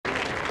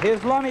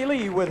Here's Lonnie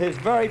Lee with his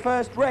very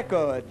first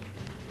record.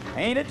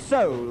 Ain't it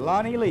so,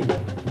 Lonnie Lee?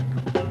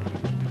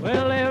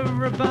 Well,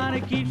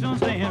 everybody keeps on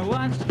saying,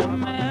 what's the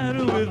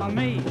matter with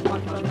me?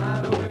 What's the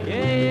matter with me?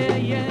 Yeah,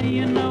 yeah,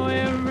 you know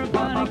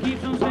everybody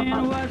keeps on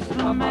saying, what's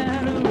the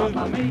matter with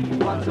me?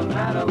 What's the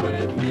matter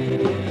with me?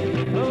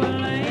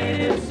 Well,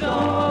 ain't it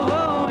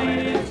so,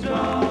 ain't it so?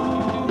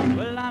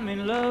 Well, I'm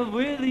in love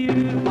with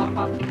you.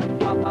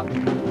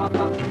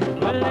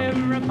 Well,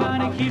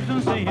 everybody keeps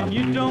on saying,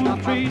 you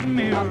don't treat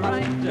me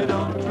right. You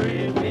don't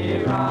treat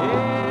me right.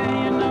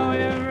 Yeah, you know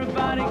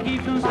everybody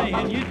keeps on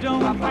saying, you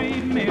don't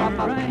treat me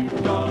right.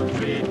 Don't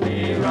treat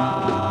me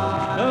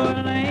right.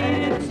 Well,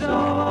 ain't it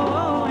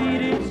so,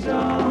 ain't it so?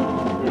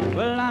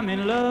 Well, I'm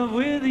in love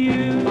with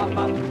you.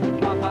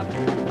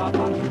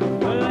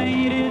 Well,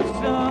 ain't it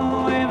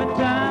so? Every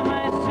time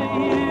I see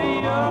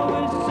you, you're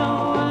always so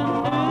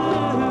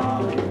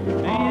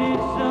undo. Ain't it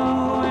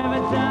so?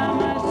 Every time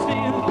I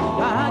see you,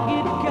 I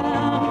get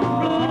kind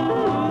of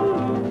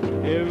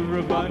blue.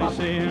 Everybody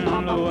saying,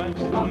 what's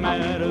the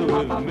matter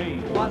with me?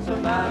 What's the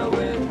matter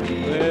with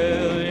me?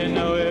 Well, you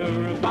know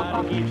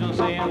everybody keeps on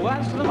saying,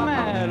 what's the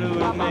matter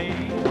with me?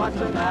 What's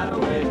the matter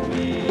with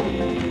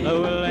me?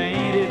 Oh, well,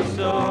 ain't it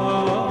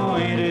so,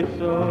 ain't it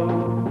so?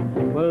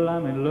 Well,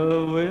 I'm in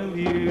love with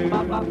you.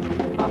 Well,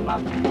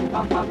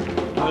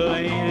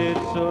 ain't it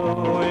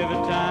so?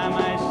 Every time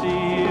I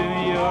see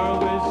you, you're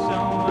always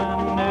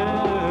someone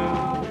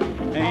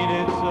new. Ain't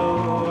it so?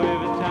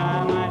 Every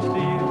time I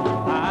see you,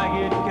 I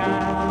get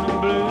kind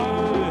of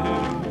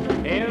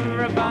blue.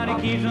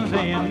 Everybody keeps on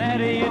saying that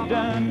you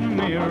done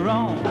me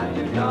wrong. Now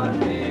you done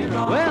me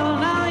wrong. Well,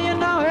 now you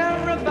know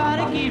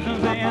everybody keeps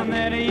on saying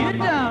that you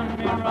done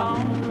me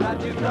wrong.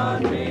 That you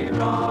done me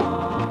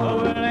wrong.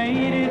 Oh, well,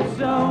 ain't it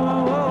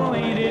so?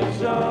 Ain't it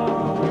so?